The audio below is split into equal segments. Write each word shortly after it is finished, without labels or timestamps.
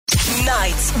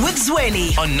Midnights with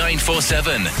Zweli on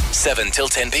 947, 7 till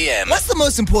 10 p.m. What's the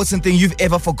most important thing you've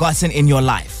ever forgotten in your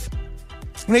life?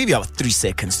 Maybe you have 3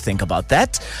 seconds to think about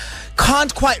that.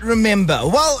 Can't quite remember.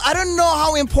 Well, I don't know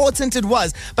how important it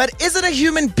was, but is it a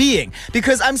human being?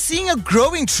 Because I'm seeing a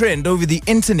growing trend over the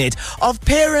internet of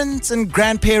parents and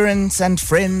grandparents and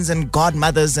friends and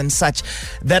godmothers and such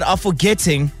that are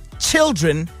forgetting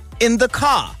children in the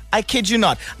car. I kid you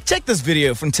not. Check this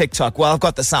video from TikTok. Well, I've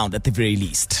got the sound at the very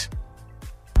least.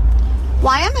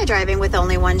 Why am I driving with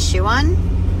only one shoe on?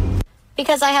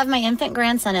 Because I have my infant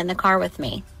grandson in the car with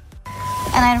me.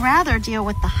 And I'd rather deal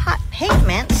with the hot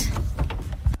pavement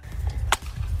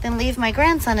than leave my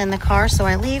grandson in the car, so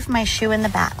I leave my shoe in the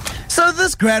back. So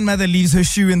this grandmother leaves her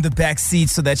shoe in the back seat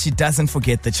so that she doesn't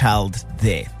forget the child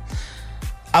there.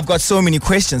 I've got so many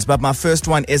questions, but my first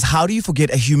one is, how do you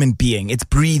forget a human being? It's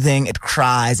breathing, it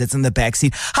cries, it's in the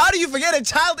backseat. How do you forget a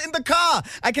child in the car?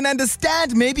 I can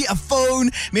understand maybe a phone,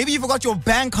 maybe you forgot your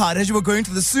bank card as you were going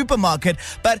to the supermarket,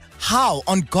 but how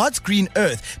on God's green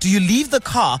earth do you leave the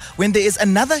car when there is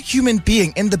another human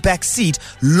being in the back seat,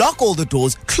 lock all the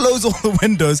doors, close all the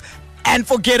windows, and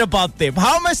forget about them?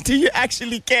 How much do you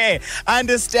actually care? I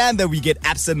understand that we get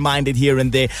absent-minded here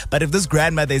and there, but if this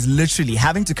grandmother is literally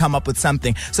having to come up with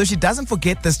something so she doesn't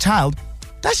forget this child,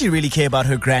 does she really care about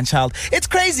her grandchild? It's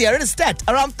crazy. I read a stat.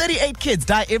 Around 38 kids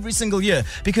die every single year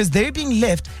because they're being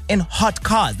left in hot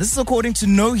cars. This is according to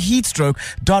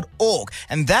noheatstroke.org.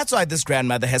 And that's why this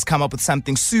grandmother has come up with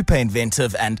something super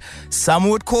inventive, and some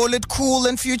would call it cool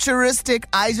and futuristic.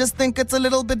 I just think it's a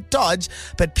little bit dodge,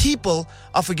 but people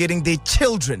are forgetting their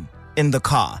children in the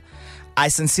car. I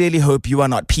sincerely hope you are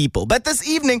not people. But this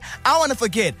evening, I want to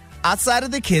forget, outside of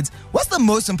the kids, what's the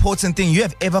most important thing you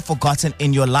have ever forgotten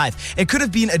in your life? It could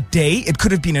have been a day, it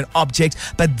could have been an object,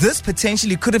 but this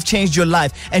potentially could have changed your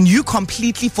life, and you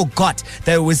completely forgot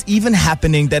that it was even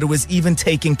happening, that it was even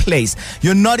taking place.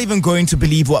 You're not even going to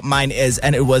believe what mine is,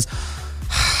 and it was...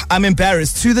 I'm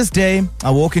embarrassed. To this day,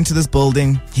 I walk into this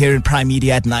building here in Prime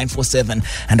Media at 947,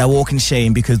 and I walk in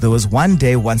shame because there was one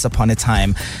day, once upon a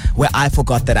time, where I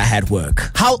forgot that I had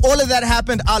work. How all of that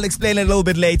happened, I'll explain a little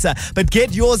bit later. But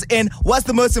get yours in. What's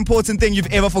the most important thing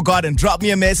you've ever forgotten? Drop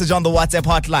me a message on the WhatsApp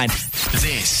hotline.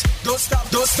 This don't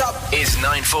stop is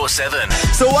 947.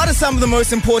 So what are some of the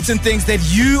most important things that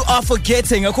you are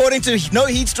forgetting? According to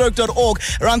noheatstroke.org,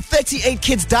 around 38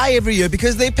 kids die every year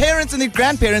because their parents and their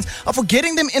grandparents are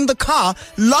forgetting them in the car,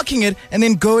 locking it, and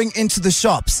then going into the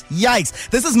shops. Yikes.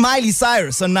 This is Miley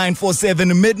Cyrus on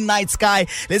 947 Midnight Sky.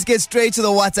 Let's get straight to the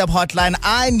WhatsApp hotline.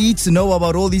 I need to know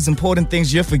about all these important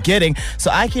things you're forgetting so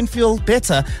I can feel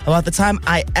better about the time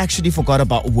I actually forgot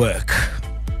about work.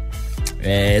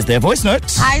 Is there a voice note?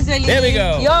 Hi, Zweli. There we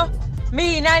go. Yo,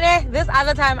 me, Nane, this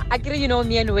other time,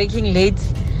 me and waking late.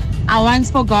 I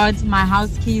once forgot my house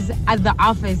keys at the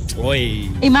office. Oi.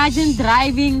 Imagine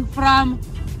driving from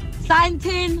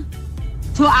Sandton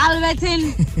to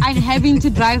Alberton and having to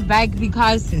drive back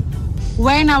because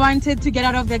when I wanted to get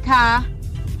out of the car,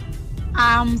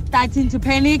 I'm starting to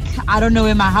panic. I don't know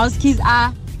where my house keys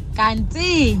are.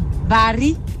 Kanti,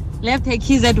 Barry left her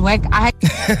keys at work.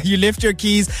 You left your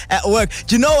keys at work.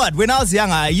 Do you know what? When I was young,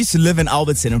 I used to live in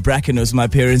Alberton, and Brackenhurst, my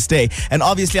parents' day. And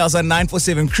obviously, I was on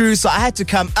 947 cruise, so I had to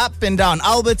come up and down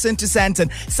Alberton to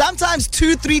Sandton, sometimes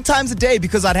 2-3 times a day,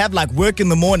 because I'd have like work in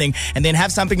the morning and then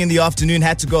have something in the afternoon,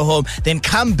 had to go home, then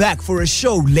come back for a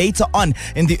show later on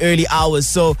in the early hours.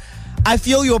 So I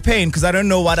feel your pain because I don't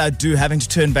know what I'd do having to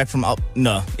turn back from...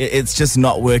 No, it's just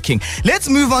not working. Let's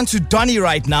move on to Donnie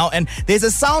right now. And there's a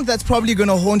sound that's probably going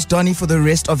to haunt Donnie for the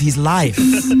rest of his life.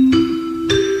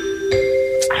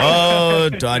 Oh,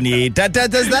 Donnie. Does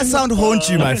that sound haunt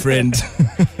you, my friend?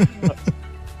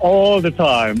 All the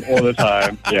time.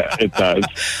 Yeah, it does.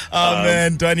 Oh,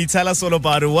 man. Donnie, tell us all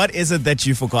about it. What is it that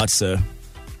you forgot, sir?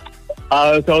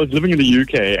 So I was living in the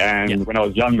UK, and when I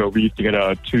was younger, we used to get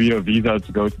a 2-year visa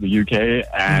to go to the UK,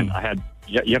 and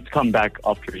you have to come back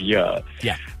after a year.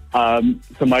 Yeah.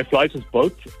 So my flight was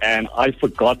booked, and I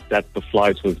forgot that the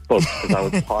flight was booked because I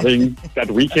was partying that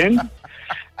weekend,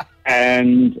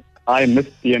 and I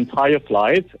missed the entire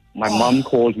flight. My mom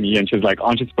called me, and she was like,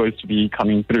 "Aren't you supposed to be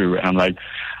coming through?" And I'm like,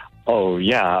 "Oh,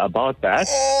 yeah, about that."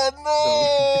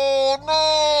 Oh,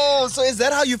 no. So is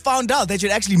that how you found out that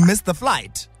you'd actually missed the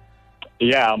flight?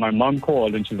 Yeah, my mom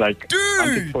called and she's like, "Dude,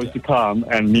 aren't you supposed to come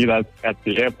and meet us at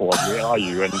the airport? Where are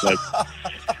you?" And it's like,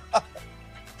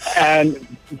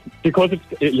 and because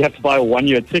you have to buy a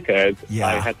 1-year ticket,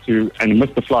 I had to, and miss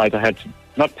the flight, I had to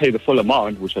not pay the full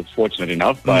amount, which was fortunate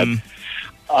enough, but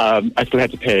I still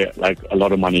had to pay like a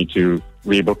lot of money to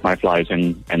rebook my flight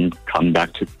and come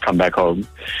back home.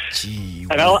 Gee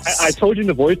And I told you in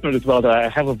the voice note as well that I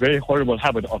have a very horrible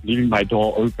habit of leaving my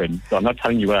door open. So I'm not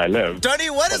telling you where I live. Donnie,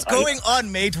 what is going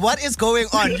on, mate? What is going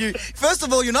on? First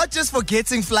of all, you're not just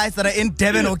forgetting flights that are in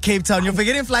Devon or Cape Town. You're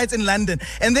forgetting flights in London.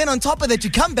 And then on top of that, you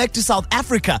come back to South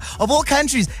Africa, of all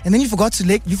countries, and then you forget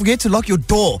to lock your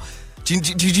door. Do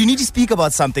you need to speak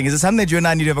about something? Is it something that you and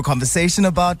I need to have a conversation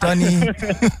about, Donnie?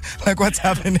 Like, what's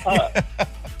happening?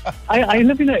 I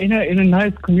live in a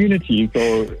nice community,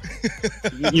 so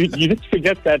you just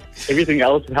forget that everything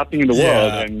else is happening in the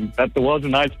world and that the world's a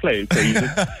nice place. So you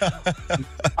just,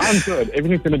 I'm good.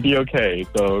 Everything's going to be okay.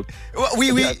 So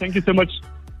thank you so much.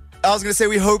 I was going to say,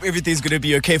 we hope everything's going to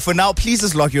be okay. For now, please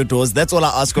just lock your doors. That's all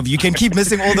I ask of you. You can keep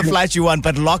missing all the flights you want,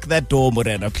 but lock that door,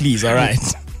 Morena, please, all right?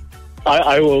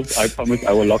 I will. I promise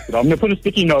I will lock it. I'm going to put a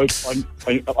sticky note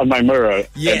on my mirror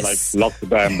and lock the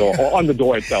damn door, or on the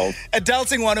door itself.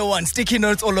 Adulting 101, sticky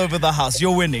notes all over the house.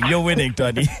 You're winning,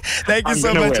 Donnie. Thank you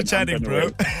so much for chatting,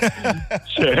 bro.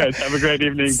 Cheers. Have a great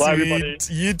evening. Sweet. Bye, everybody.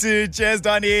 You too. Cheers,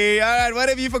 Donnie. All right, what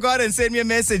have you forgotten? Send me a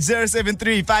message,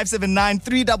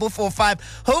 073-579-3445.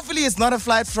 Hopefully it's not a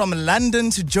flight from London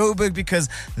to Joburg, because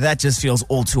that just feels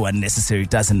all too unnecessary,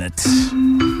 doesn't it?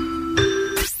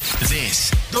 This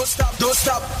Don't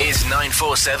Stop is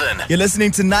 947. You're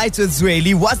listening to Night with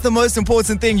Zweli. What's the most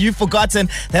important thing you've forgotten?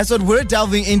 That's what we're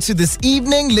delving into this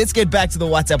evening. Let's get back to the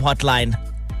WhatsApp hotline.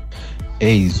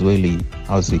 Hey Zweli,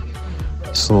 how's it?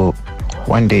 So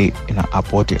one day, I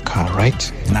bought a car,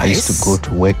 right? Nice. I used to go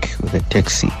to work with a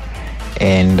taxi,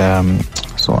 and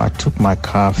so I took my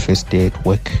car first day at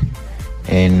work.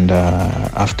 And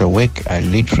after work, I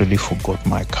literally forgot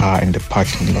my car in the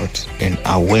parking lot, and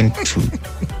I went to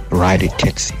ride a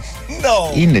taxi.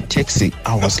 No. In the taxi,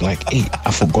 I was like, hey,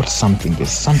 I forgot something. There's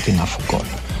something I forgot.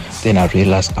 Then I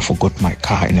realized I forgot my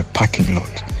car in a parking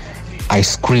lot. I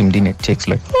screamed in a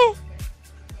taxi like, oh!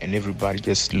 And everybody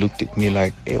just looked at me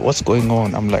like, hey, what's going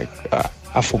on? I'm like,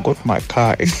 I forgot my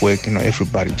car at work.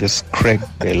 Everybody just cracked.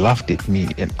 They laughed at me,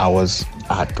 and I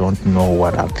don't know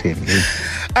what happened.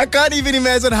 I can't even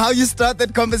imagine how you start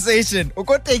that conversation.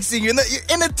 You're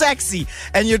in a taxi,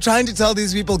 and you're trying to tell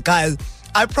these people, guys,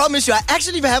 I promise you, I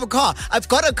actually even have a car. I've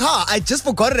got a car. I just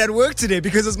forgot it at work today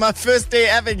because it's my first day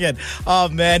having it. Oh,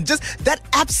 man. Just that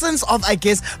absence of, I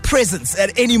guess, presence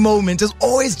at any moment is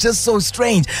always just so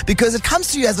strange, because it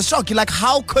comes to you as a shock. You're like,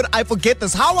 how could I forget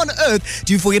this? How on earth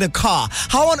do you forget a car?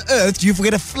 How on earth do you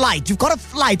forget a flight? You've got a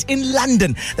flight in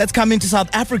London that's coming to South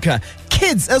Africa.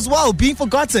 Kids as well being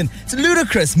forgotten. It's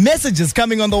ludicrous. Messages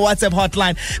coming on the WhatsApp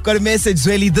hotline. Got a message,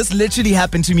 Zweli. This literally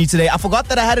happened to me today. I forgot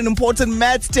that I had an important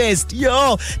maths test.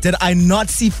 Yo, did I not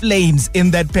see flames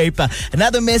in that paper?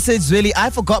 Another message, Zweli.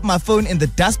 I forgot my phone in the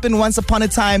dustbin once upon a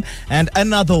time. And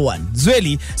another one,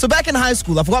 Zweli. So back in high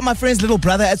school, I forgot my friend's little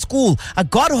brother at school. I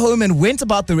got home and went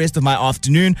about the rest of my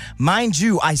afternoon. Mind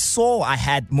you, I saw I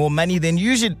had more money than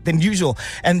usual.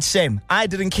 And shame, I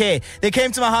didn't care. They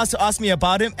came to my house to ask me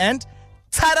about him, and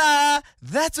ta-da!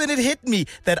 That's when it hit me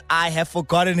that I have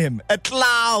forgotten him. A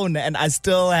clown. And I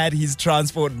still had his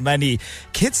transport money.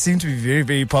 Kids seem to be very,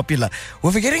 very popular.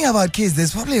 We're forgetting about kids.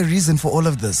 There's probably a reason for all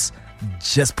of this.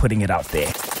 Just putting it out there.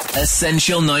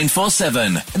 Essential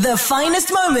 947. The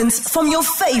finest moments from your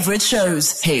favorite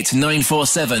shows. Hit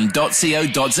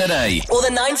 947.co.za. Or the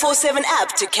 947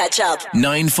 app to catch up.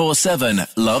 947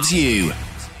 loves you.